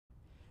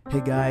Hey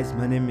guys,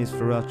 my name is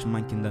Pharrell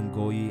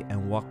Chumankindangoyi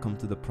and welcome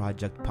to the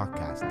Project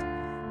Podcast.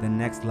 The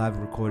next live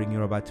recording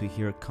you're about to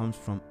hear comes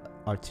from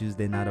our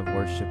Tuesday night of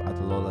worship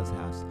at Lola's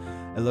house.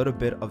 A little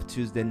bit of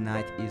Tuesday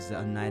night is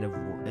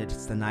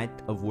it's the night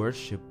of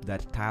worship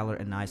that Tyler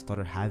and I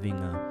started having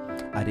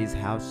at his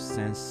house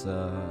since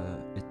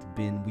it's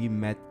been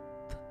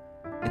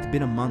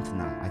a month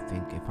now, I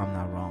think, if I'm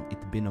not wrong.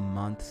 It's been a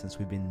month since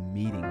we've been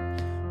meeting.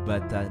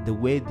 But the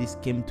way this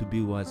came to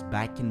be was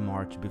back in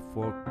March,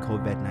 before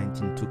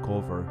COVID-19 took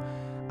over.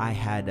 I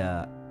had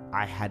a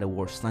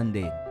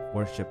Sunday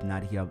worship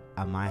night here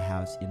at my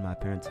house, in my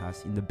parents'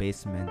 house, in the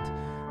basement.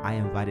 I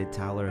invited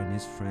Tyler and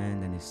his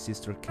friend and his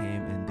sister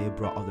came, and they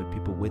brought other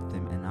people with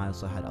them, and I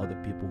also had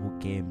other people who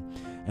came,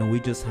 and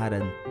we just had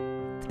an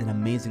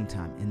amazing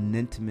time, an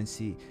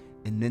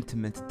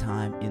intimate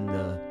time in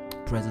the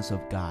presence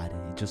of God,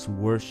 just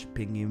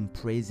worshiping Him,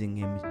 praising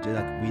Him. Just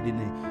like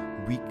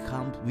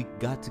we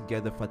got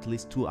together for at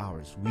least 2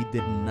 hours. We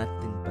did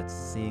nothing but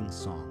sing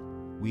song.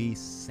 We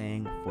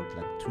sang for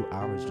like 2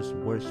 hours, just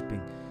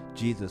worshiping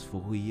Jesus for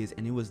who He is,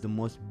 and it was the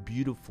most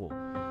beautiful,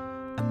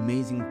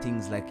 amazing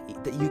things, that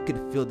you could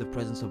feel the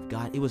presence of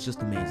God. It was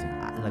just amazing.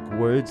 I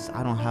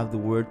don't have the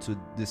word to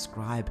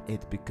describe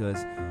it,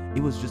 because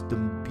it was just a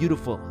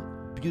beautiful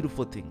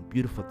thing.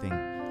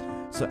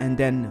 So, and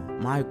then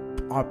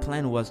our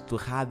plan was to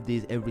have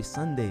these every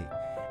Sunday,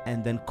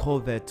 and then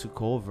COVID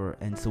took over,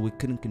 and so we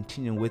couldn't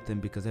continue with them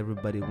because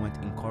everybody went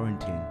in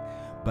quarantine.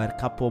 But a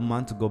couple of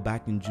months ago,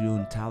 back in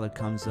June, Tyler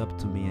comes up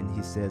to me and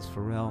he says,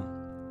 "Pharrell,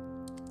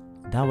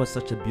 that was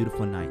such a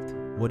beautiful night.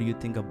 What do you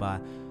think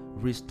about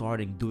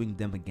restarting doing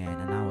them again?"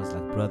 And I was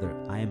like, "Brother,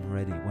 I am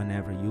ready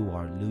whenever you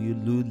are.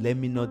 You let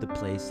me know the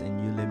place,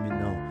 and you let me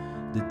know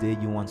the day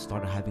you want to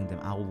start having them.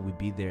 I will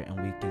be there,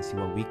 and we can see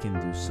what we can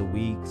do." So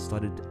we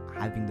started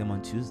having them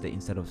on Tuesday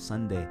instead of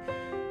Sunday,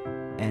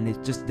 and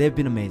they've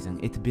been amazing.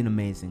 It's been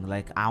amazing.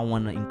 I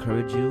want to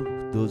encourage you,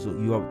 those of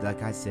you are,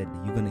 like I said,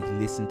 you're gonna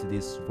listen to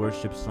these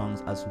worship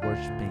songs as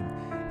worshiping.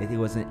 It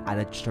wasn't at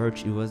a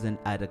church, it wasn't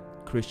at a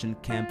Christian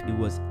camp, it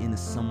was in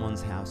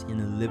someone's house, in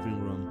a living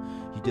room.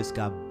 You just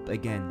got,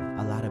 again,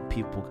 a lot of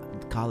people,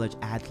 college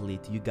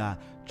athletes, you got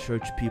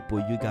church people,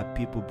 you got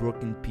people,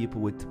 broken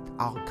people with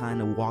all kind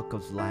of walk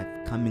of life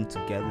coming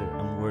together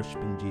and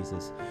worshiping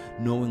Jesus,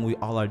 knowing we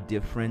all are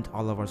different,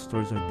 all of our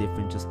stories are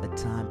different, just a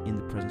time in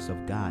the presence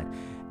of God.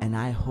 And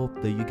I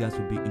hope that you guys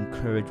will be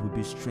encouraged, will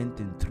be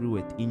strengthened through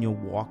it in your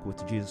walk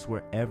with Jesus,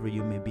 wherever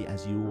you may be,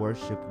 as you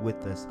worship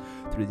with us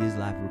through this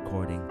live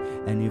recording.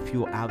 And if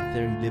you're out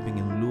there living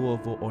in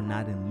Louisville or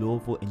not in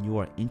Louisville, and you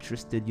are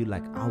interested, you're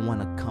like, "I want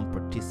to come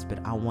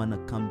participate, I want to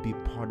come be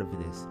part of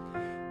this,"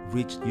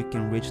 you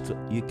can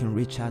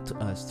reach out to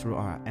us through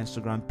our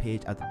Instagram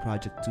page at the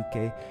Project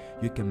 2K.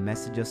 You can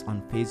message us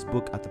on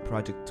Facebook at the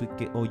Project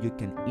 2K, or you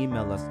can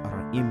email us at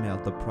our email,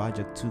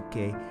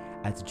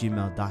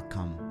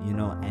 theproject2k@gmail.com,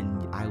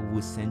 and I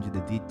will send you the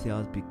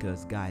details,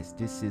 because guys,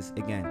 this is,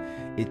 again,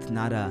 it's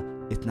not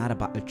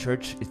about a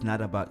church, it's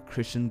not about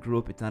Christian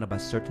group, it's not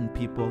about certain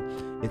people.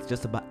 It's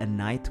just about a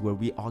night where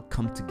we all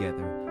come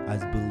together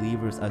as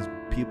believers, as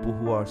people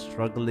who are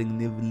struggling,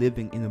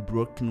 living in a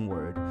broken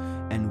world,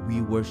 and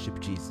we worship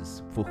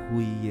Jesus for who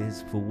He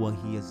is, for what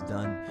He has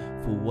done,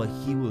 for what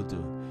He will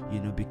do.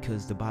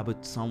 Because the Bible,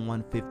 Psalm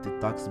 150,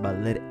 talks about,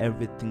 "Let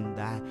everything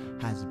that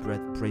has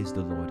breath praise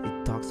the Lord."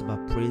 It talks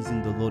about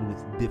praising the Lord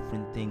with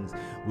different things,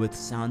 with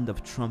sound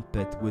of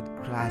trumpet, with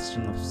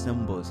clashing of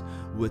cymbals,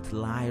 with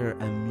lyre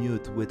and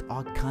mute, with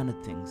all kind of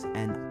things.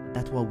 And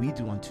that's what we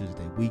do on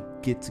Tuesday. We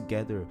get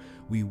together,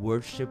 we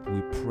worship,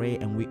 we pray,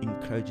 and we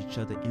encourage each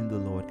other in the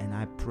Lord. And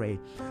I pray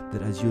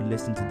that as you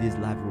listen to this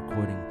live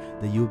recording,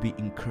 that you'll be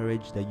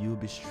encouraged, that you'll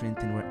be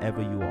strengthened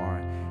wherever you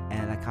are.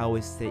 And like I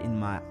always say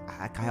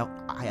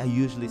I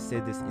usually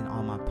say this in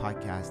all my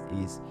podcasts,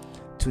 is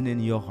tune in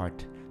your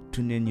heart,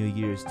 tune in your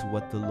ears to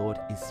what the Lord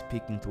is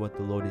speaking, to what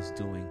the Lord is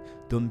doing.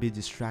 Don't be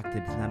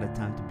distracted. It's not a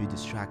time to be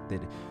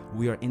distracted.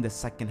 We are in the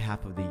second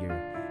half of the year.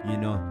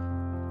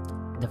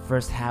 The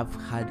first half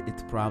had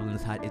its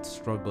problems, had its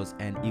struggles,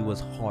 and it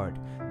was hard.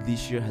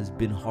 This year has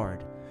been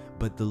hard,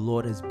 but the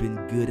Lord has been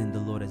good, and the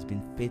Lord has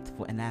been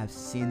faithful, and I have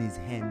seen His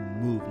hand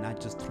move, not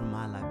just through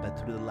my life, but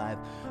through the life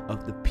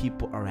of the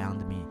people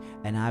around me.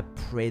 And I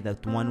pray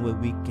that one way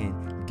we can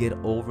get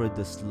over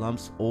the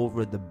slumps,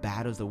 over the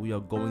battles that we are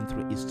going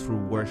through, is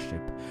through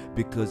worship.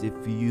 Because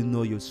if you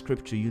know your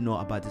scripture, you know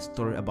about the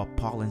story about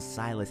Paul and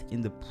Silas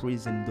in the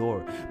prison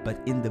door, but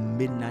in the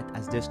midnight,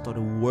 as they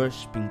started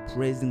worshiping,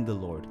 praising the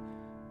Lord,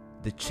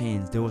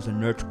 there was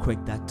an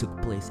earthquake that took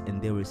place,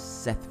 and they were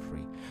set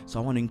free. So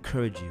I want to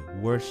encourage you,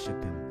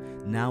 worship Him,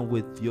 not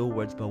with your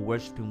words, but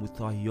worship Him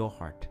with all your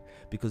heart.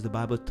 Because the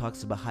Bible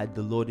talks about how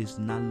the Lord is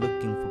not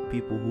looking for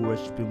people who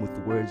worship Him with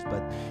words,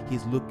 but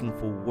He's looking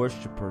for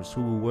worshipers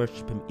who will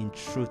worship Him in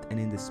truth and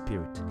in the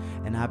Spirit.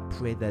 And I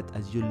pray that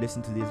as you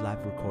listen to this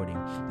live recording,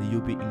 that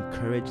you'll be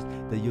encouraged,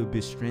 that you'll be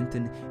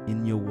strengthened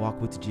in your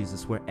walk with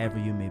Jesus, wherever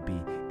you may be.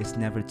 It's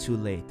never too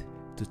late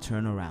to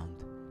turn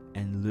around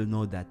and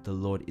know that the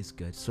Lord is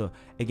good. So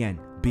again,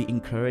 be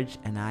encouraged,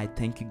 and I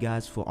thank you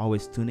guys for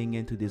always tuning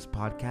into this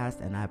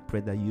podcast, and I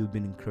pray that you've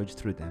been encouraged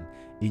through them.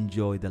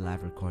 Enjoy the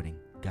live recording.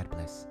 God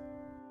bless.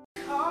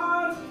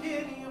 Caught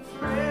in your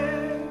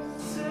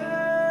presence,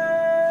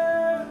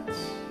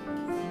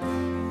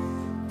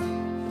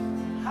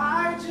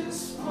 I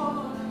just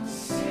wanna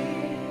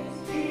sit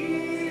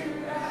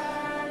here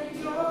at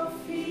your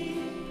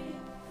feet.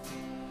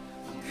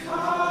 I'm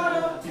caught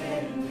up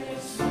in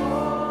this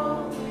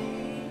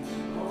holy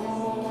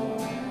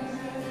moment.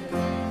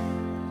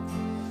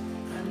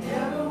 I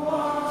never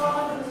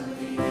wanna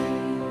leave.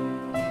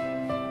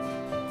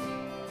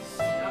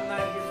 I'm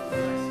not here for the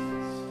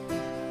messages.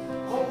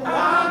 Oh,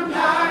 I'm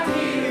not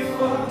here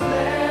for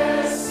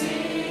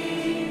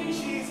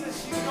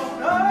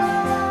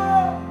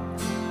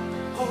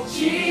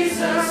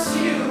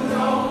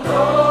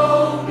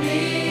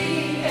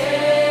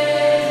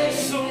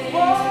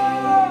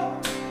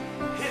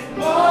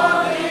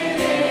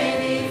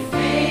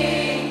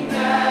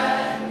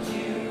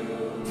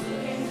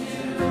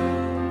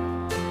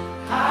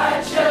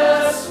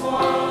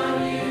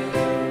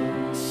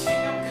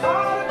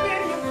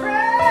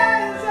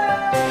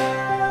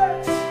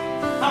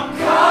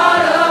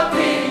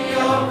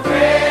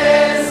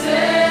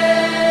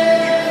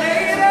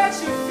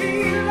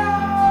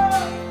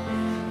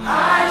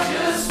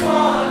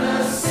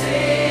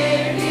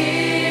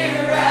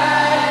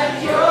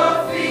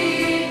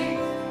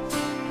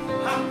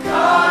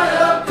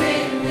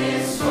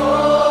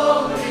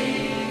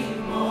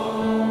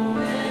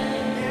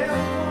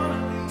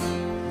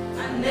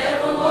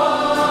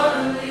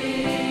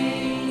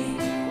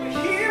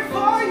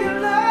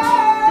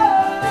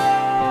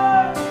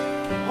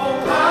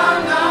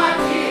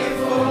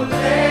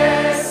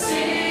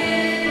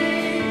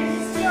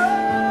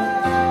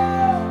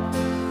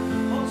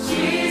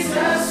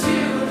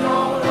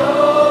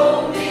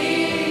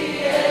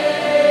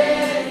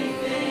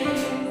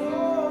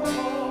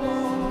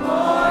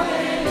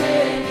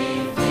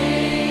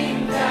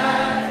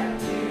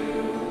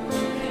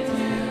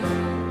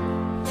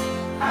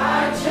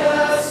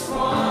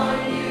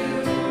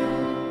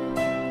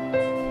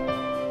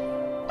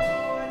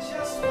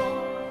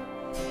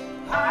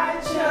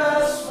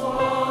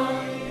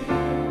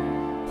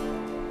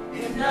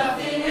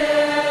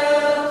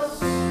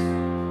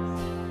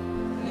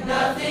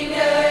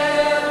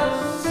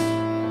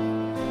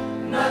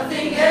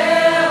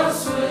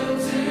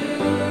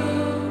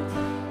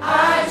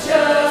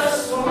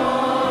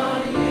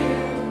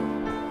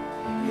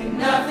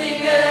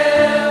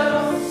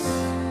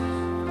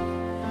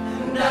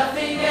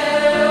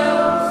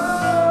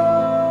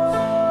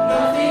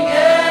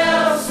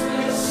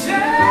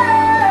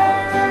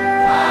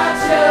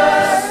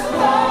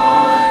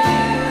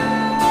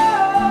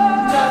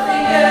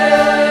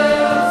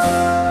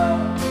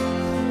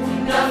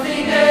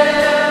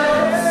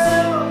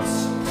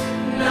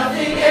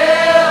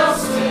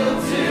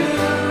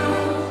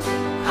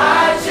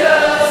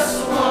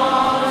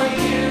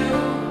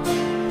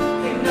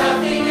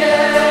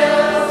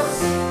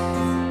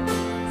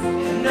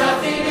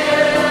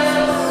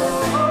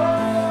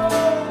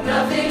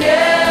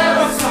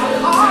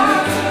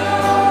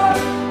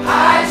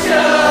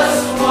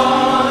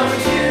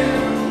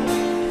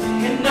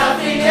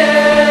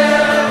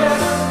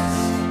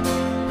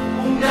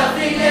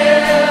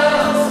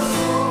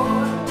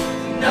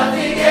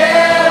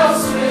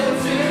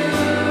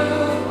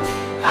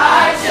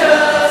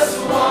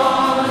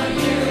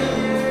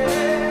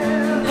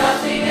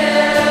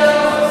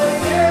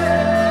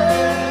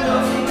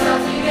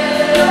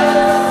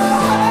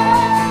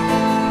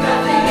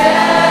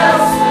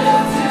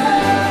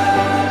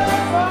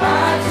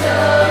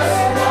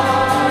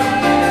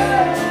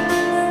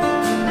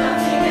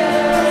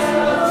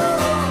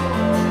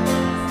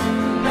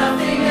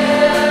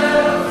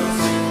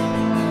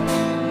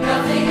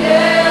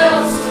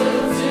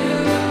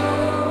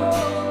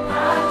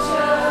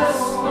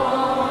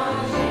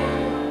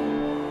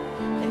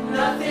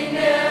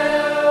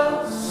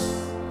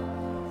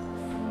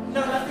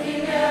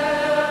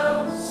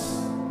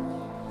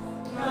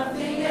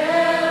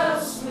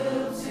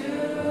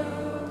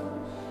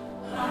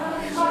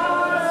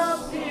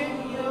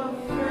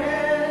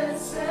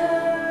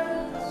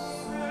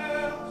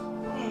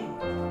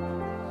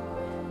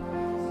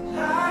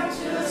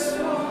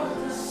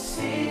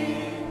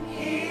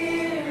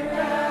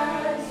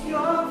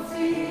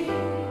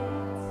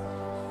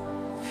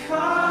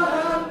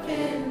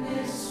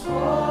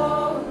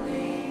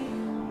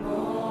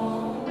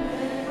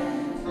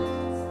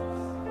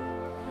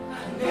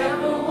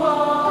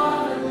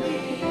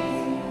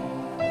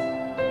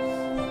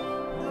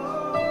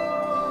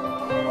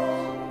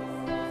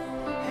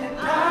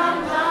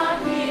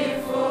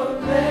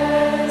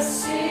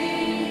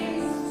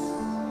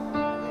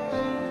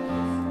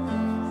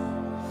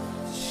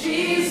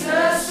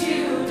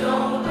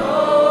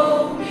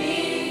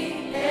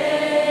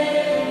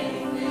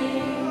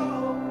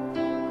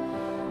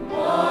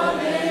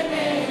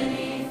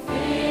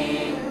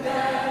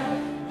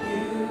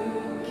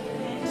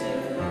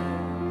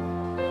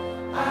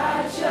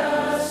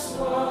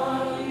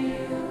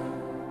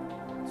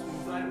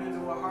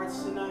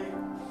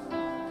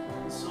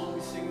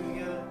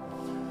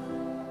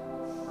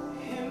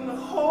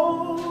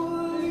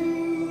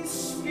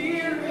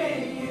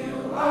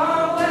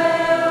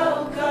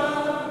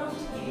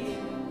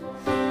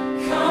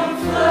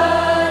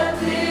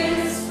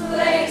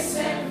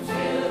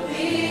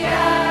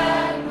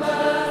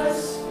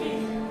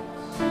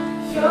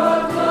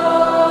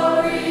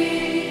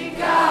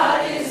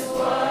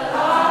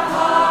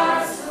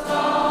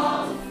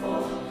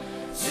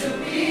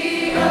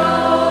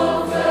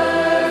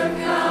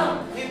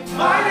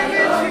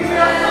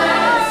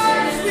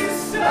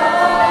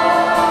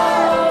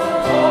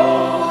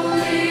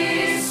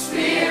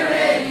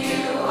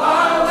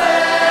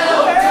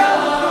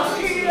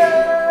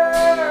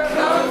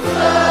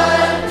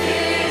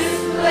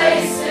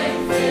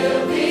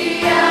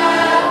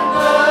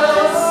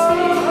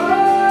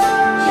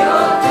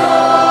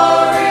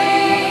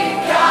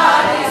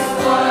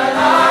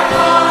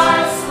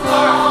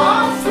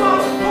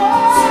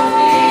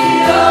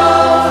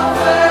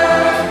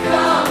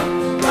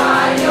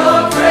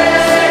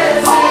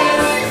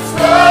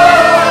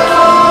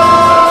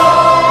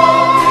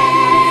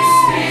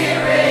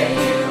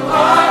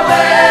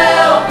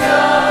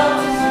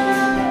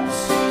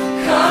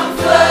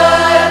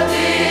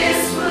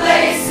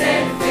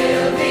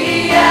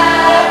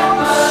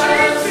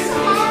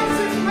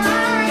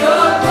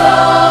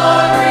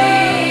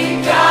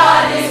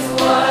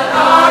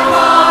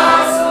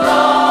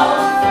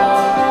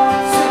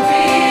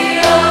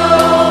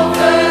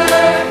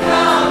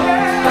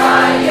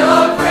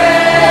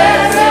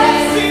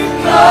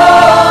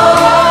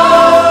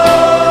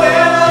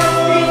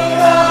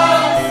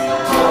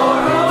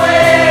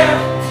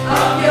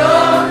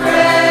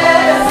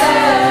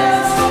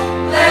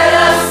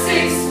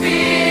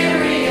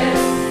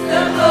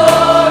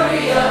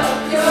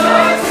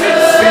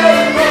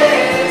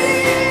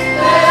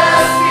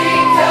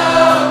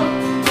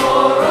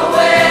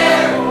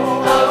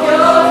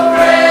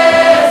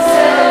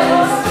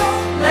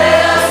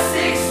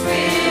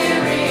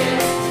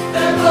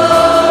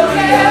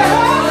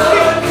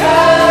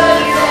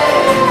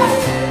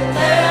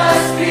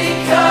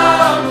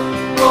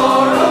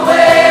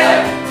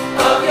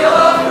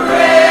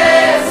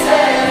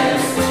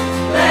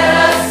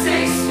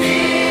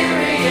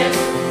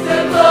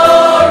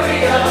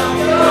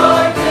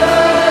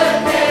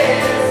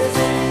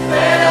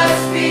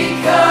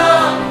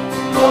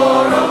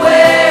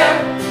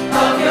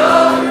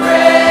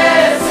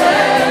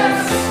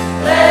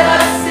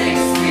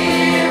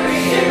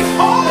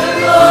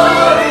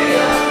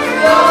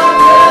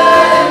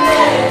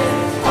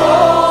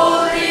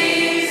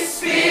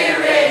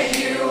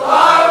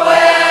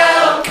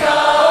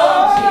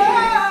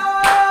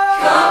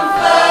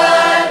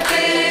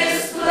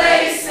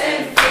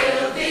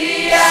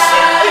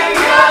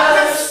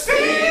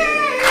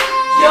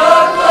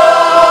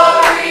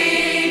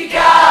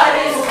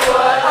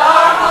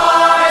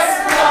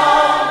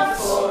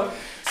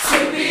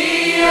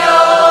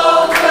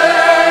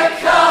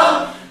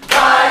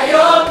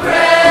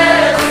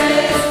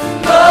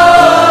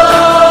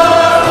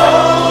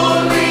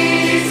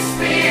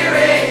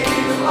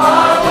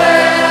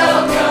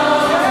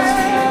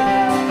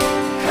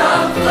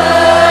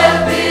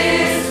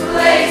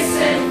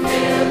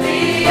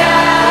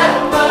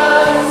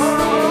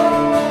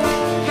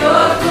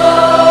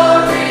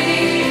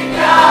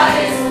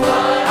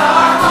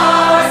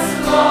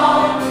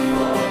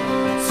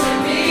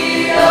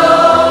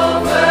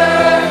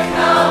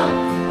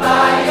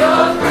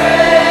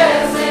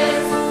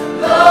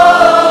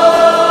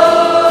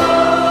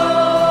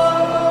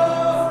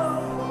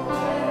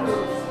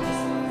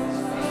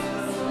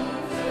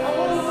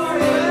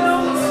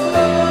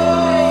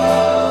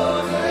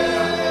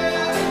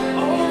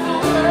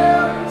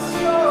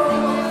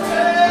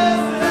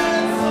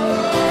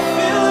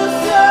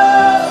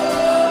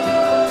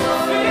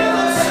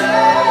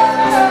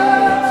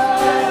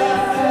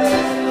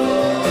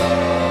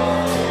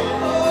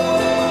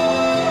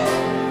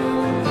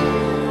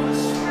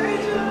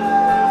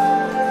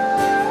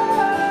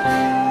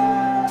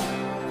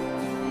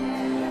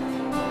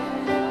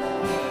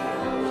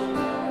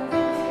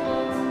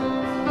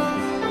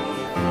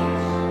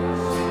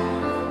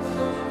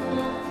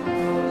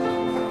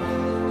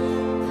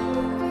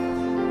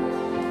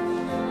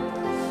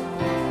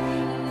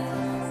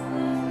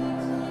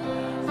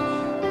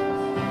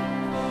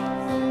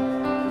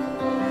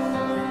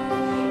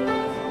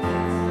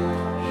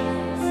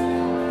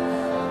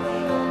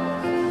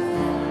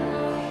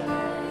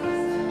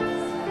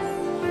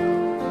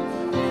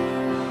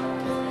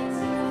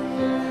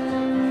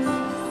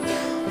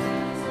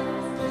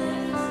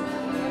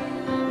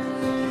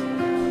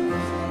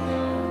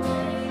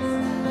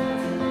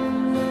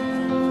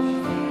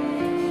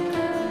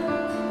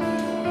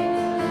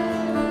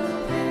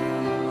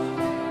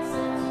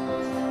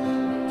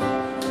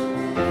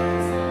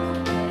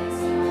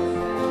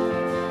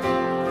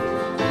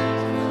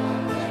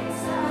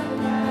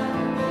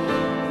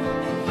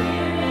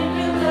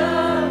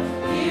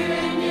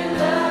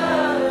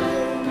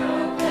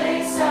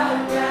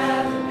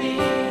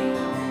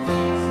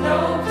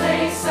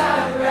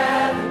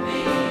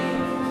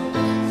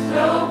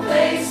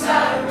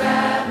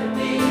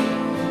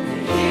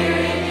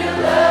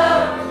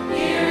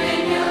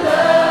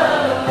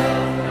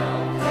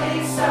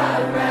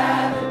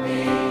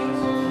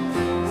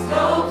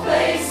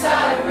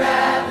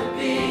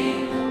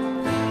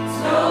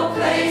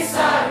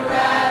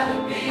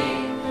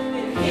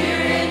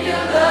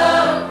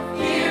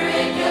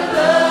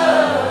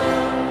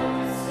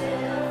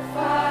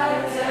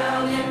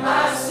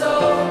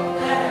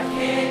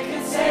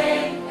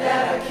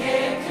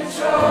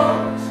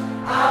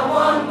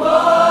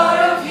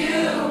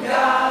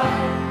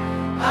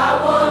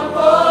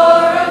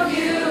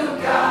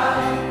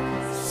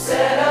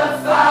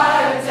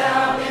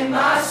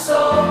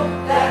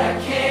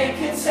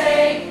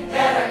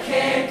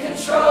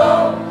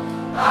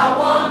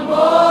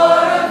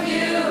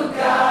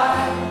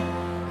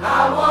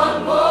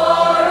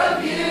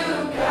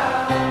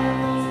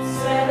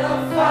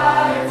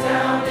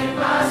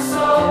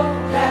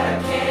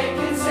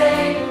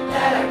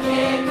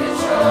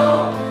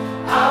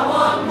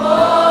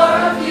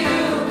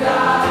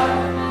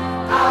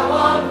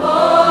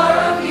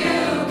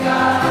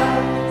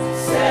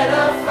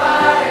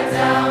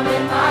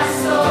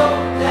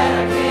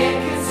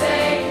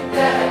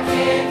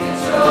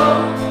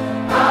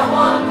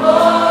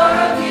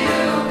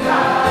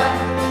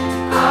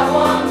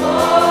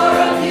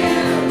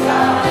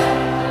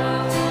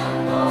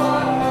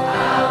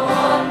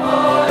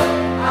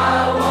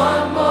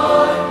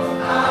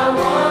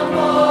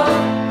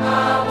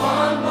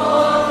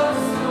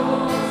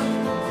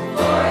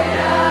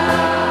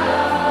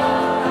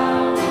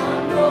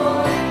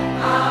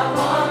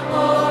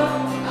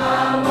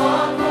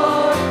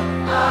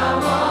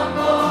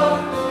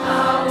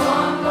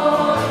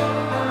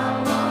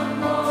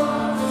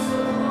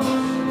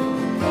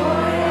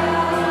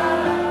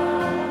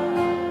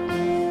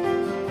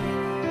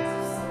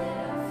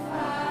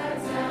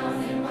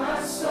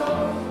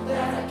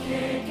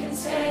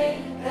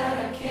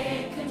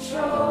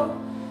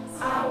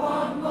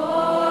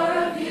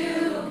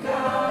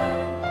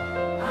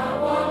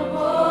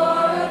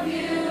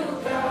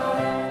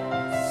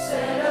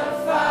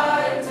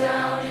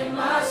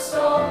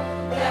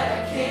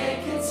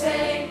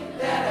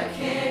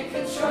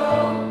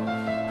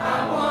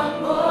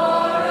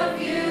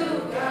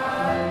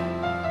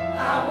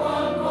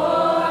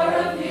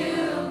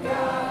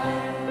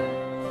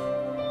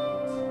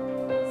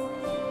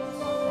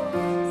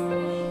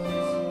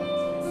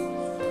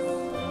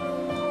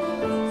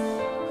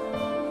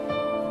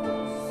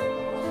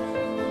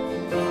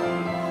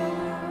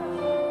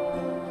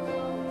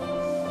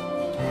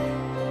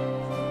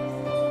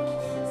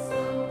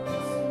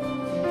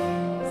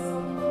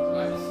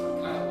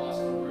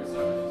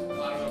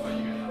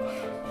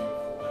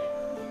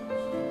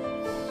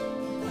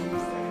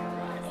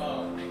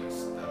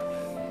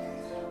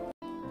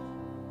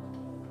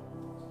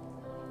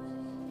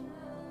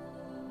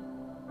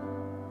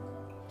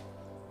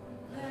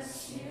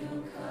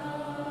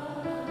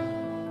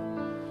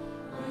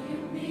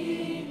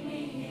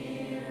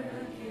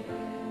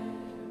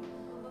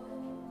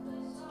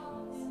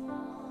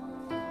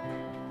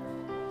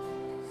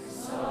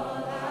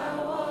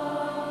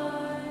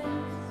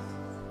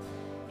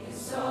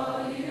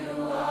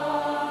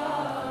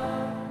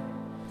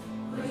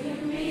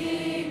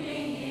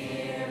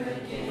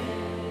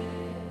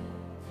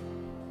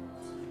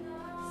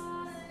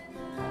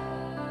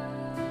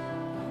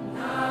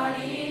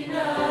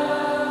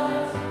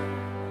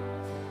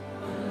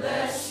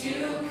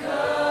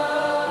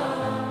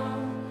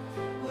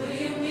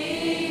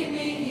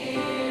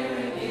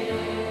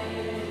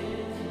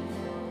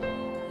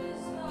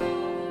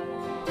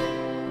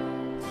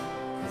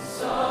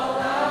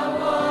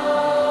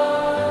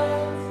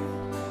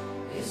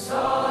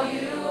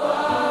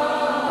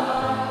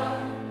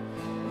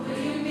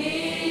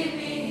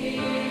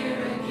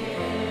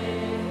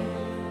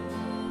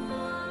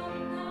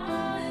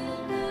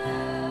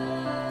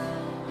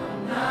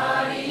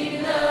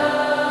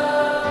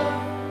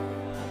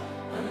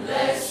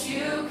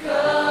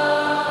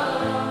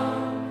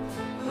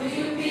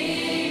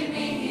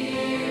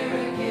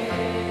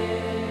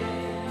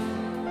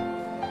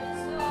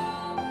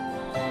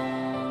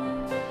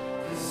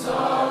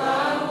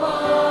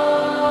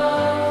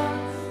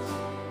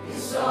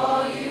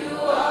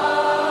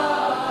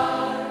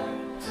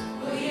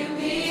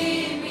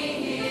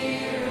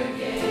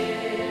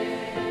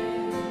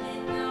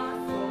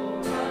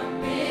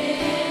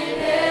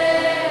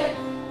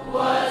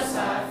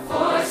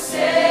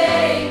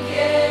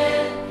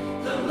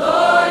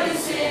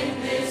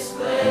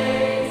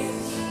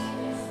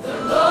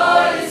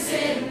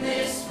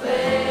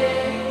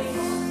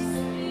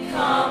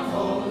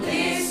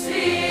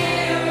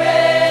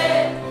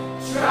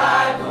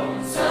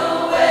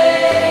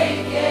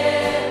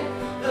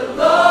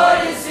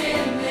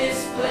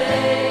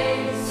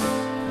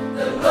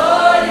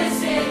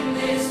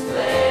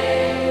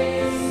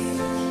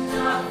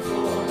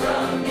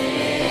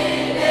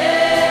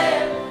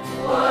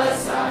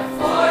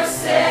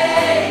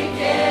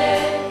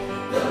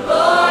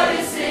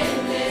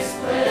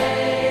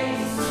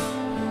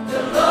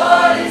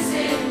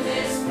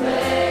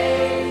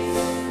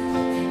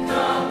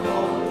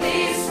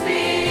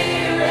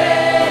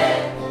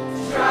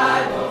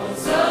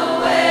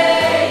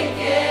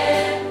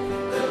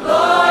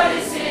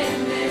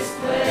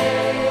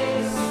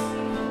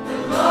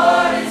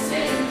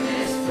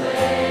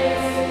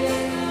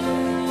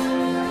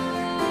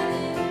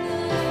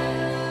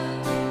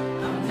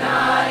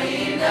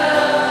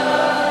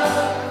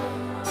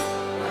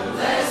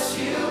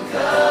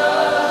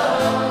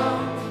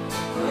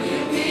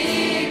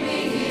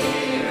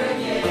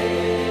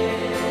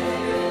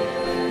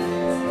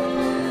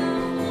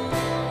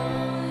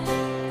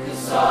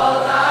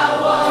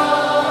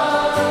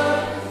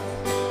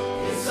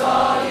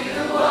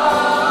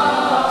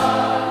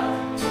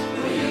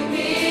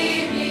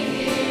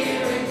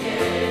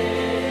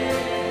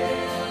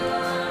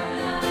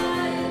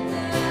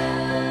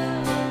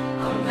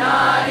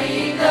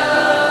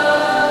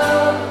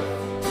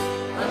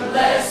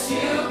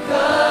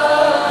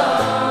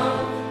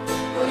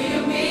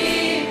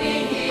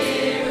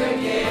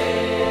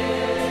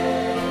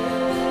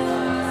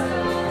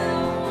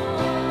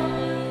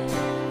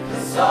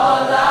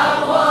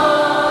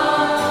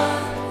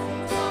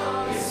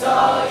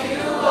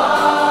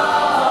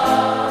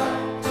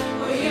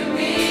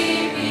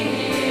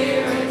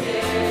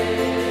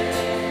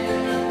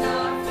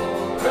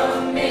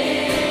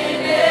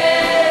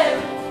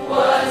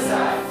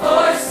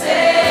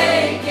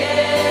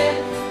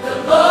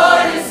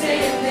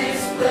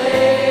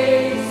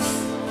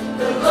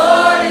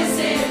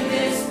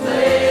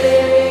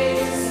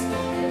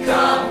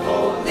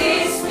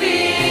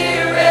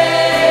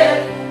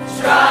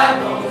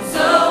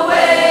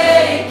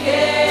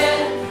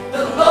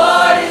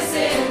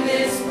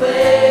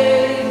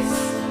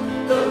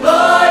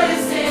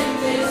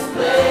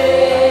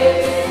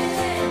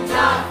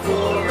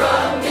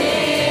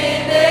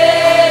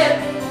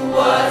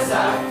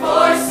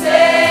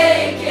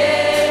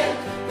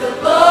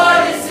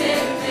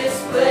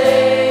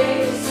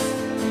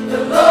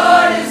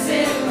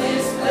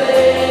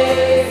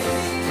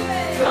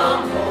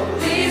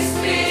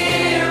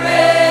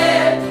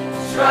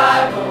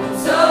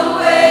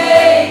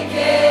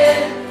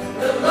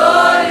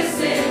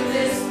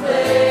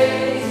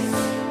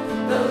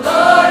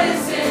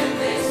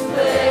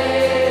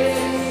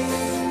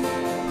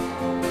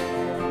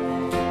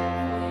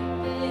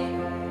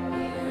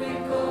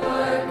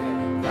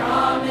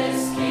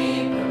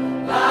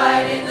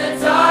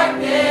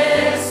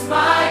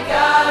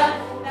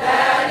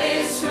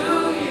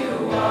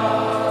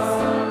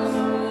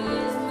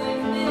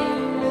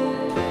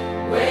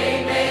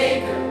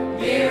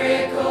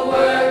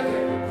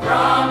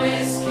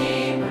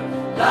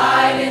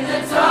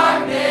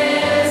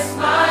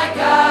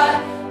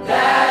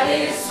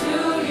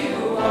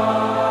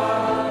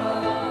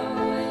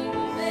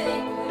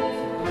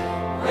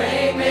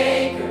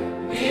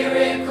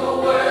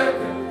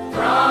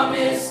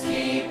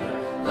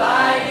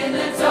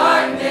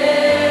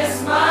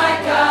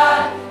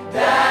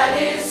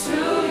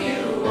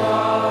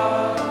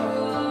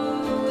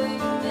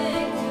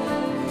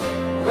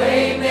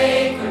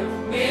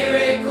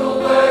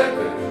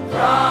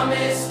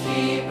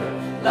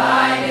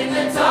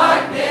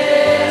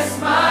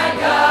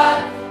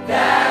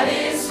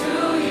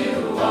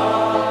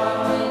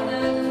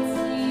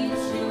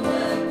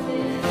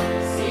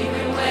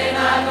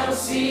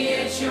see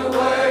it, you're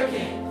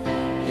working.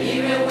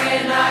 Even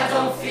when I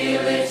don't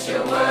feel it,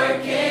 you're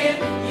working.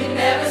 You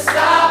never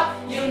stop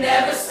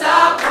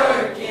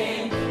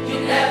working. You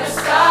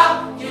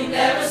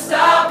never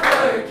stop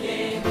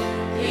working.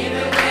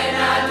 Even when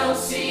I don't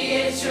see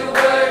it, you're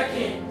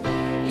working.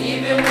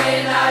 Even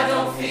when I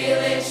don't feel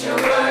it,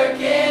 you're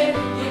working.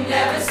 You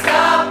never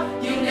stop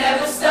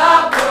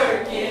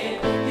working.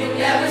 You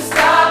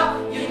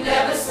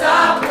never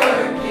stop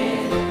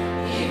working.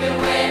 Even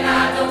when I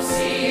don't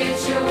see it,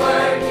 you're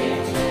working.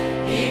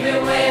 Even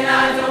when I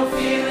don't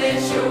feel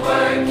it, you're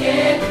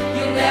working.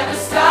 You never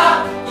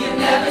stop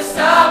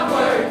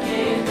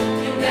working.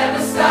 You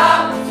never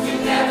stop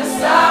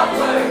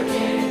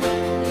working.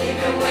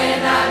 Even when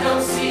I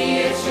don't see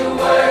it, you're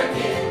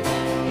working.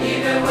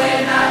 Even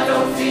when I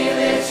don't feel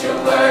it,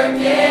 you're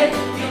working.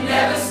 You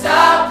never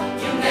stop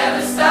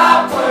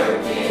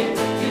working.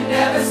 You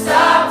never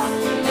stop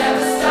working.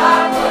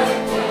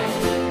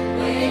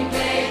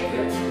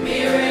 Waymaker,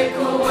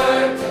 miracle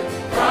worker,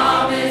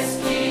 promise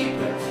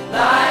keeper,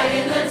 light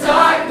in the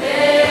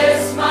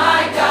darkness,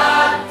 my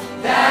God,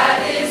 that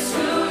is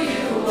who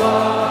you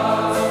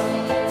are.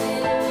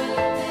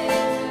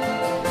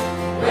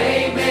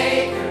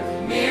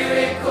 Waymaker,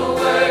 miracle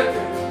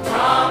worker,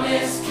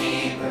 promise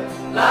keeper,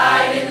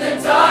 light in the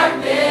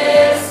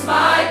darkness,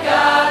 my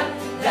God,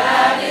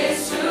 that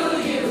is who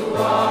you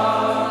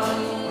are.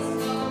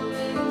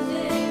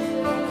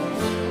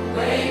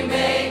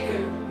 Waymaker,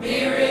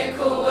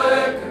 miracle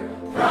worker,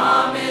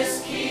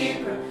 promise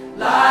keeper,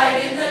 light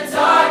in the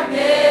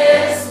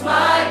darkness,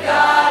 my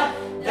God,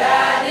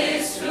 that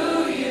is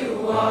who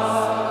you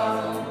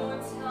are.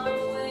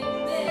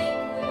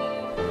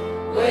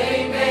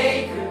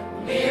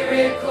 Waymaker,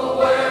 miracle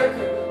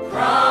worker,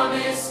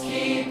 promise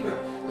keeper,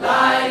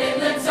 light in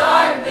the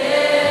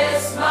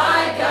darkness,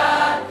 my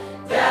God,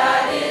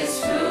 that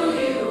is who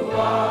you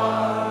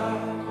are.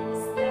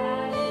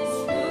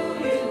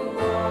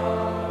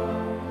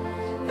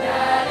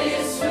 That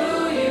is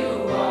who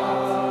you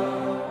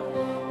are.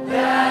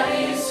 That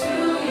is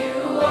who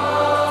you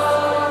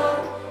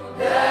are.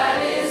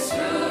 That is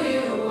who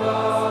you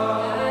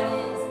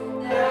are.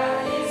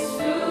 That is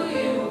who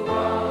you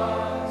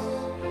are.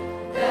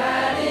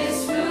 That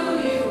is who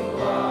you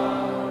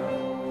are.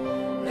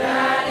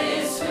 That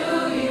is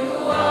who you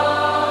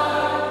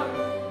are.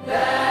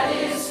 That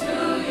is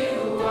who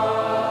you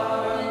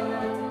are.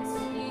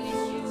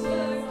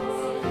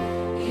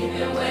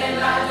 Even when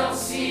I don't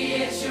see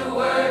it, you're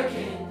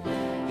working.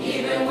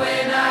 Even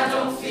when I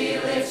don't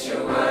feel it,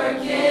 you're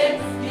working.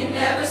 You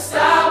never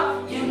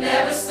stop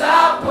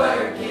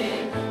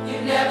working.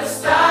 You never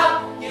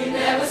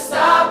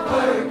stop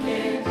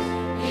working.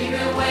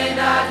 Even when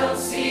I don't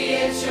see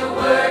it, you're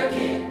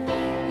working.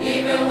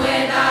 Even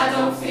when I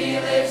don't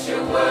feel it,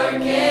 you're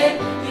working.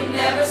 You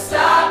never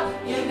stop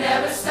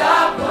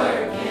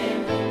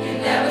working. You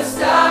never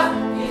stop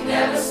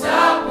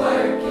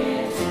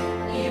working.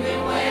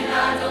 Even when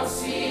I don't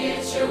see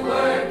it, you're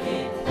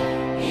working.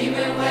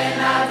 Even when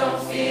I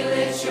don't feel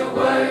it, you're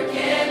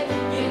working.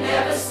 You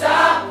never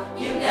stop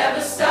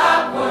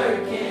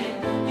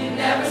working. You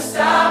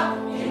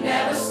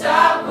never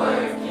stop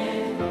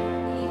working.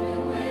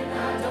 Even when I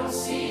don't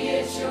see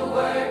it, you're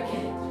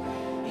working.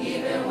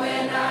 Even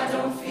when I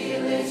don't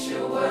feel it,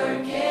 you're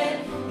working.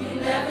 You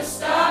never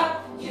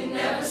stop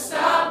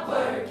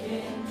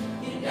working.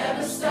 You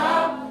never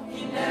stop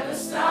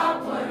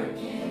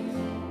working.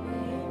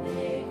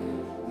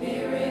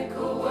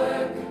 Miracle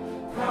worker,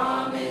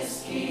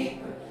 promise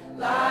keeper,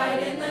 light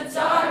in the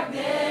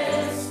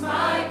darkness,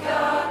 my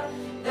God,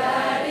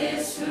 that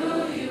is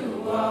who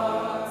you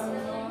are.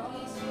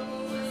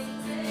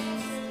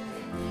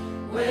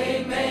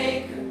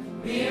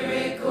 Waymaker,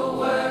 miracle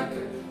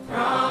worker,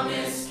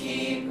 promise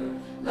keeper,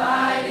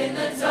 light in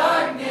the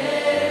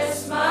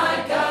darkness,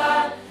 my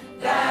God,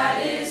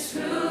 that is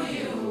who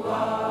you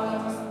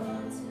are.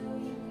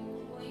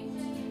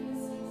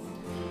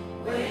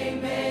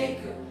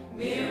 Waymaker,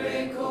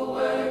 miracle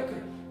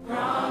worker,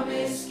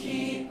 promise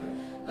keeper,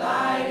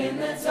 light in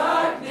the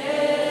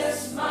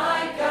darkness,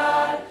 my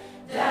God,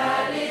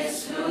 that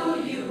is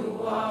who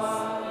you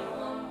are.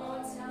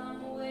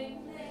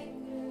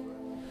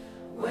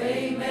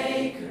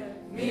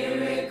 Waymaker,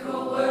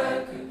 miracle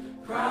worker,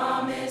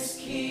 promise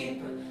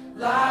keeper,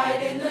 light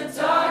in the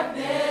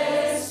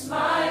darkness,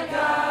 my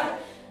God,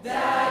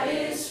 that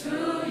is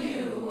who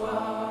you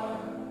are.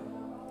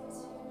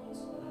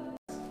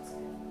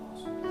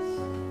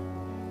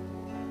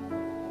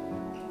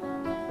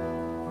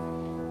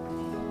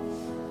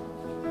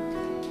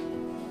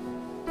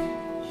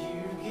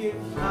 You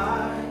give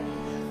life,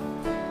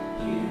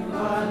 you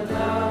are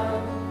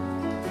love,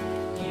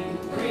 you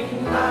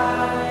bring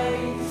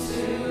light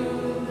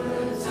to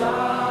the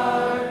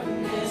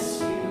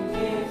darkness, you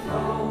give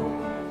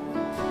hope,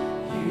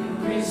 you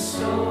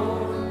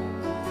restore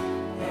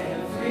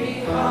every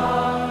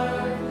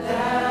heart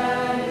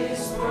that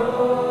is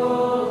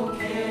broken.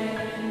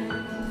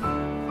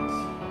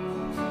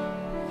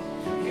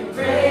 You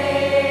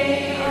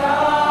great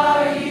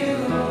are you,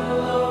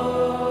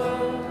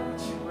 Lord.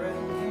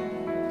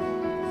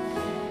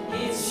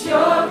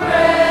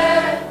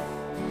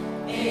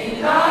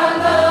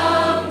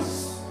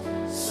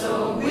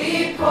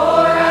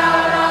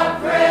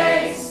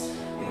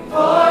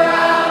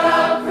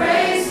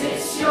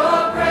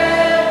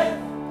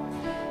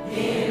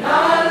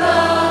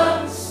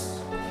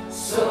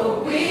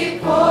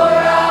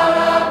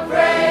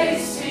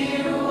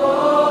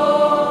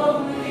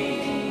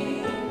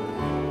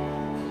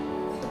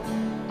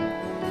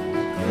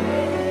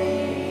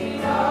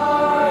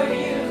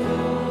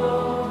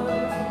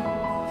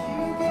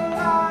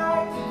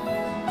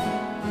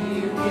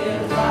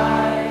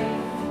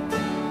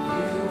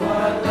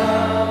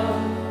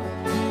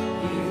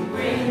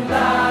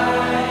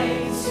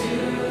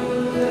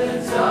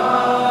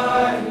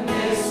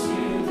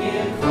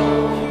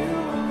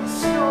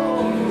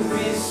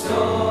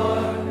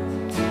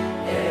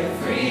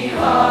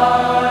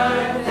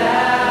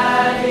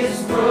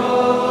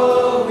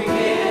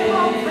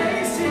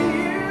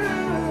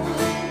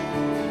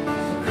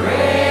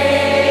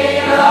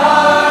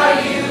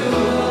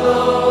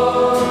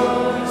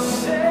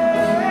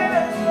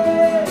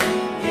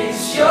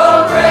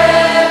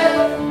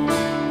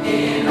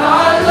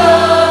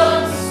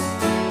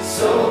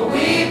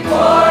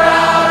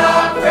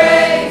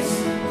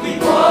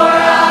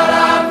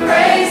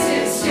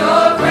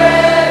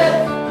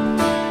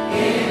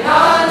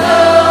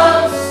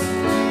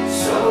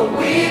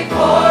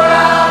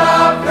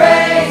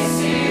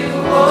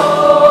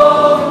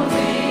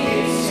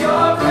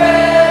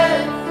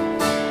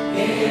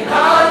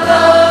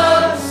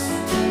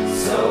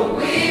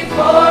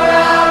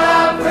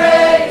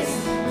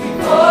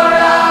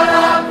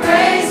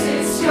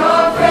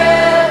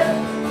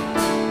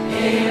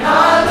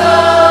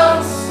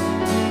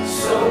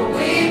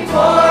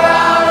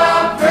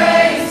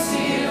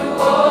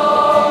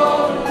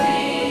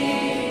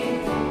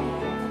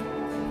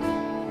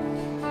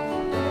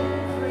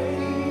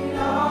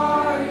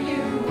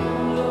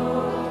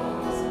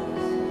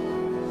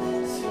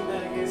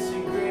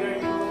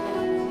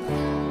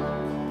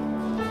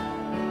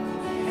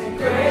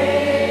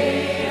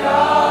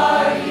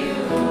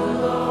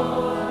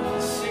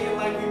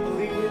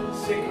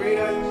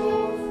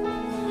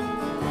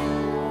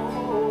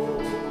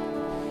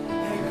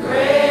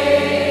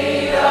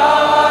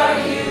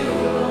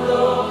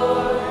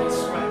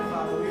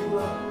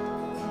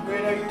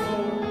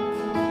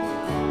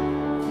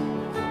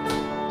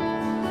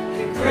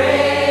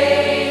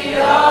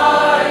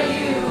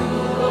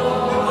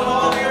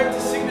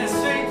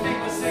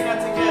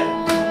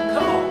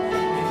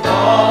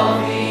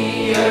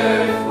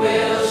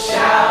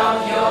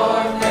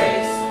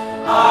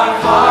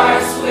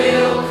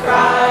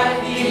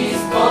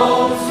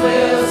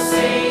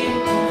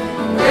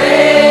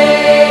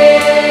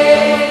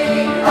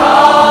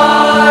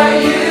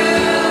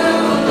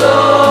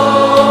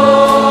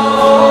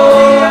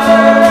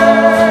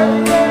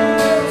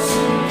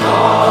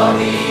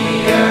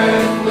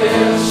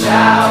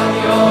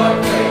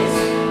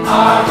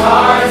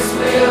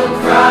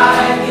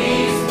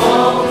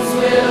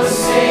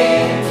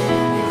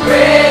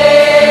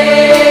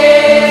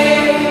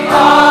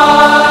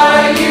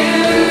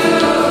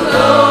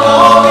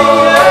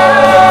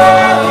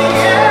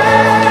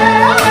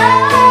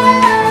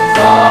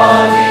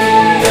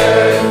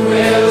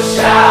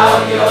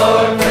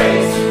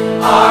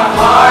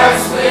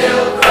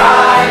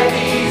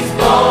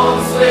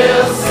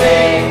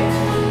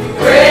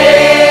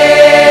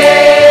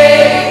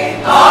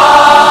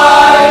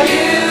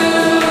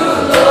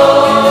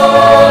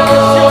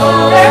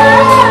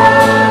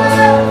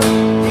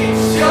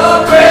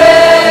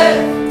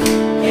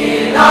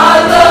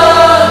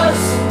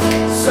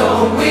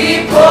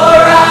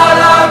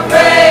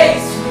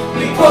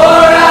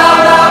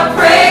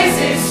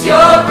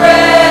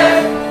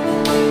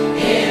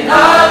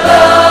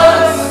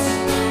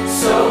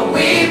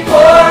 we pour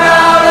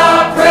out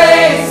our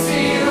praise to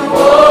you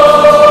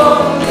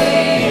only.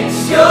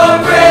 It's your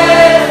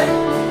breath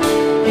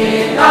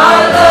in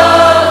our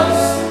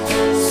lungs.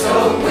 So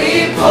we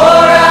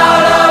pour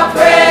out our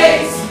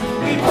praise.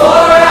 We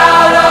pour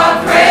out our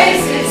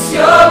praise. It's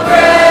your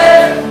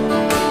breath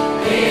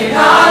in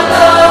our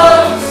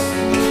lungs.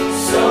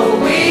 So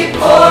we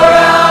pour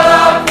out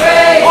our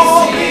praise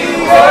to you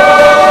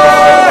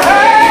only.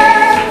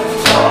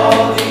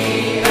 All the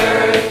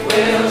earth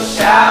will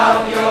shout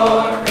your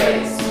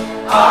praise.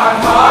 Our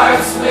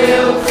hearts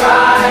will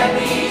cry.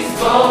 These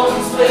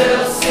bones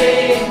will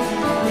sing.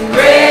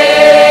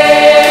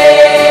 Great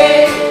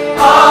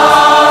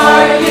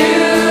are you,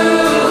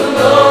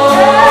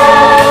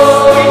 Lord.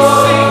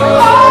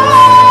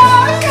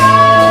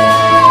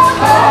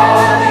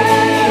 All the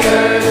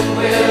earth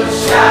will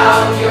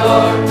shout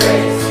your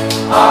praise.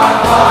 Our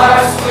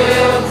hearts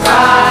will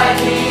cry.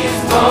 These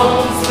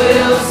bones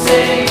will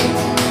sing.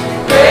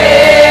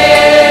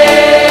 Great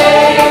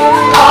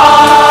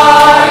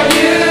are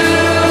you,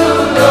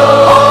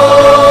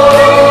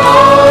 Lord.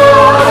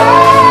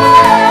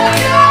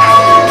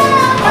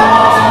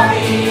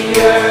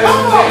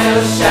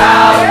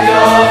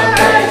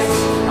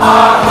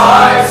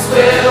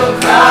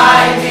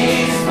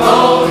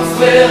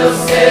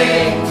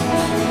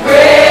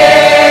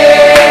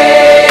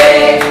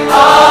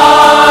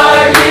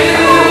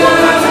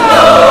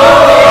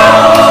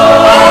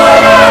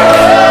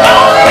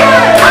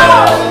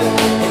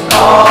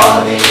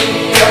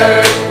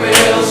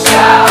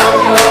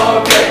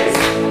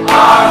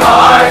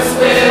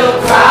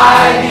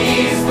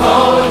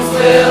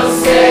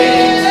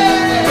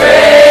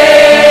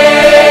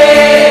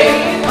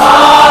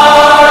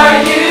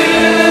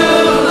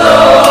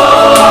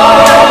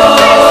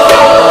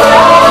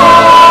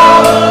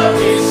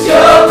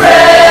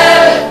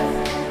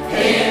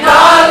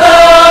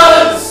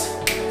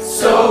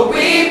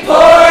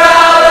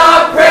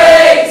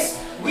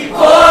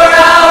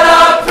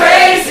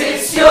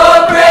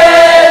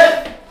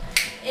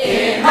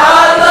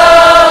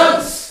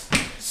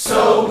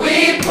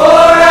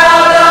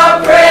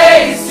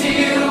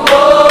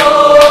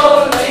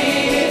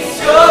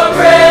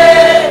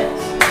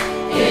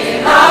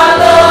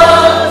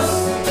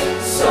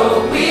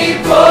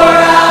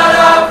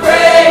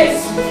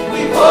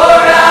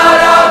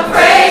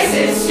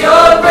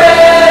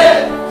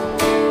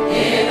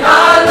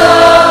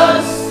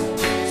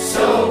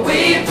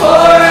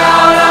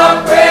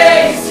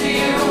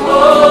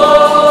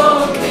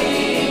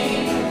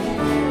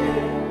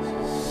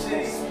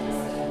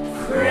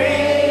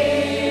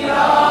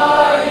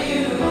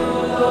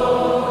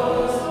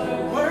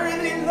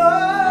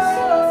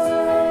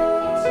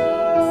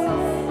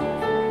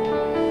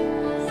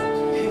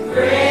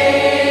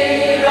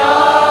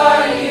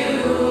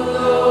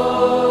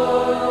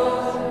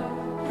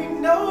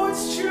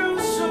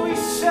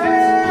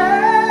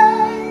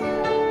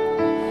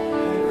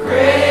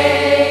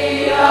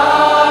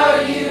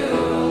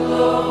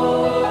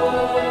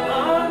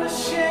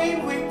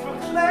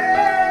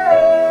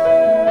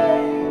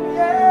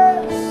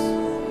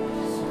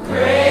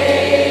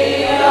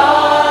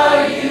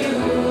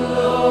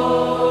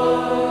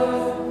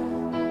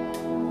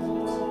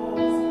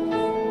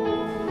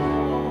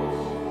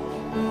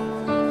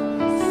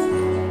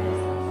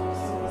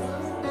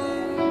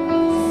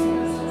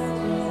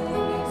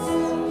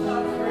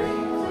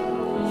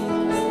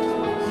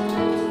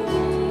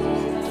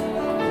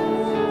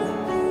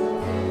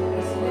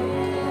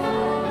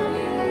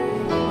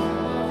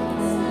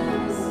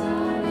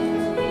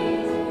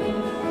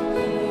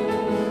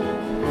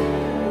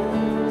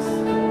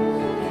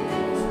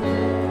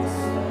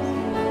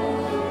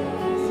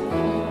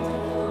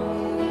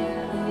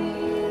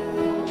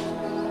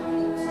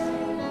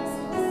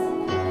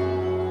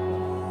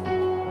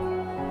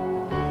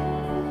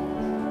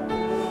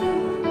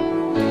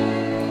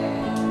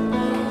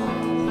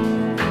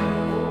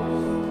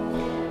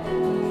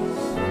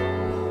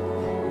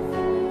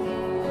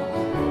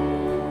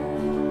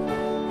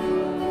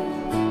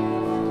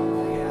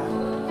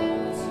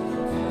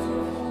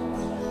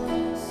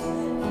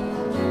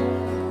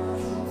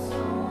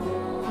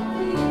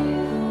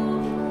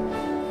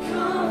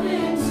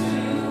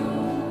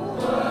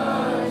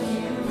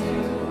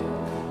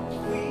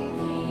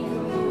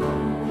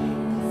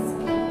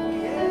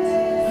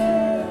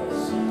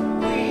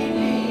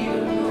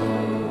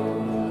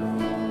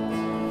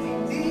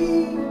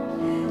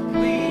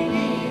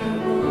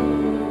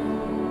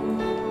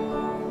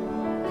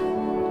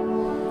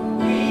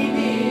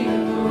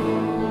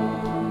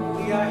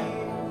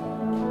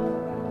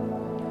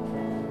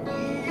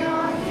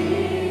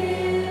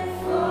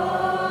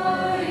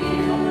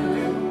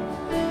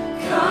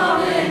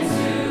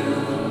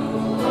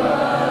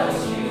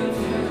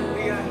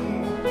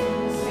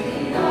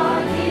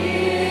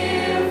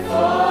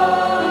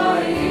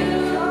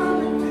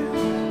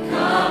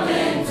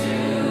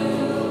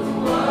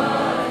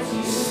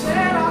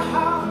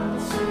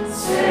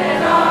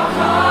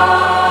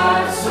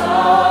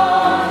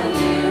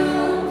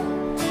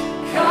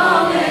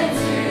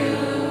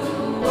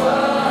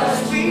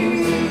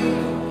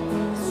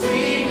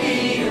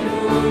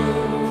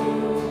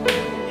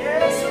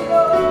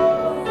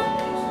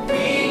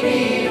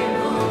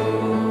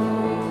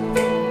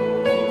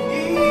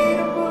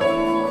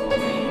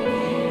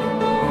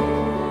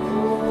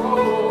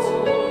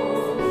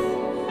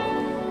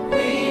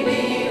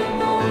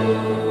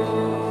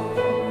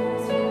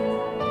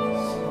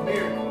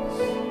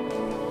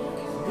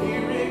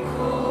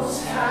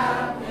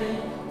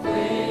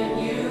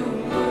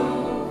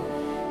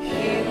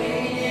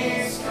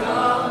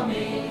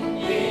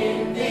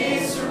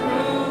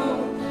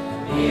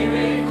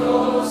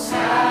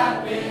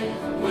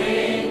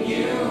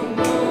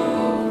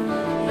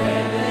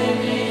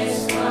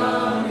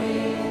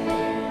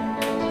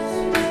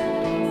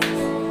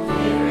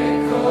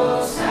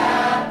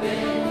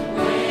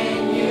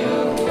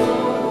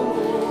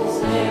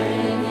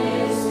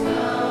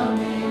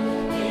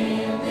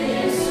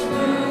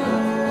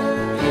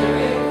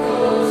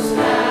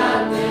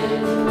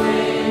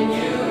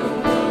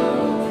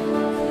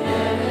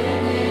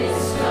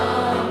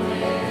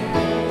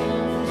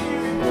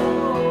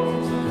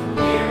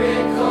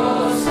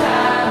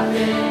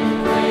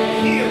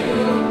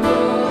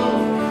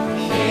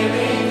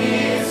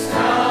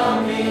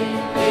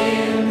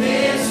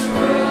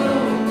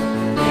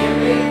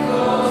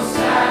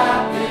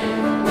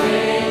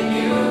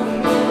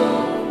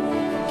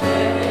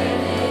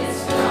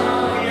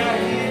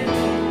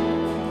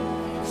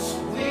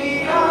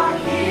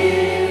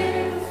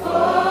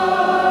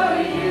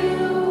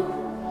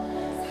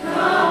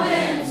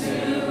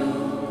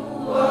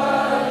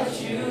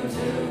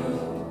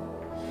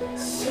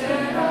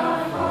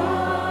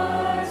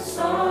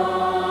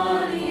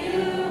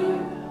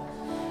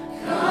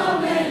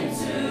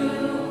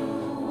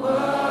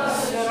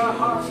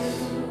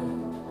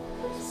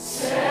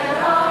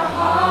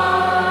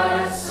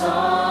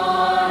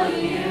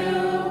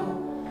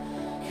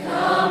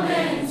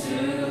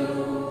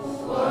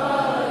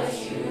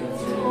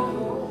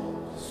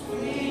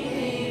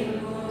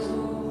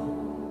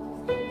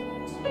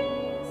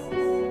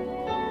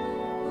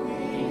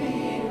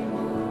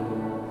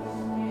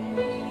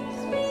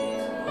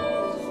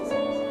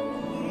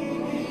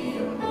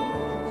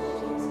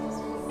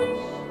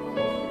 Ghost.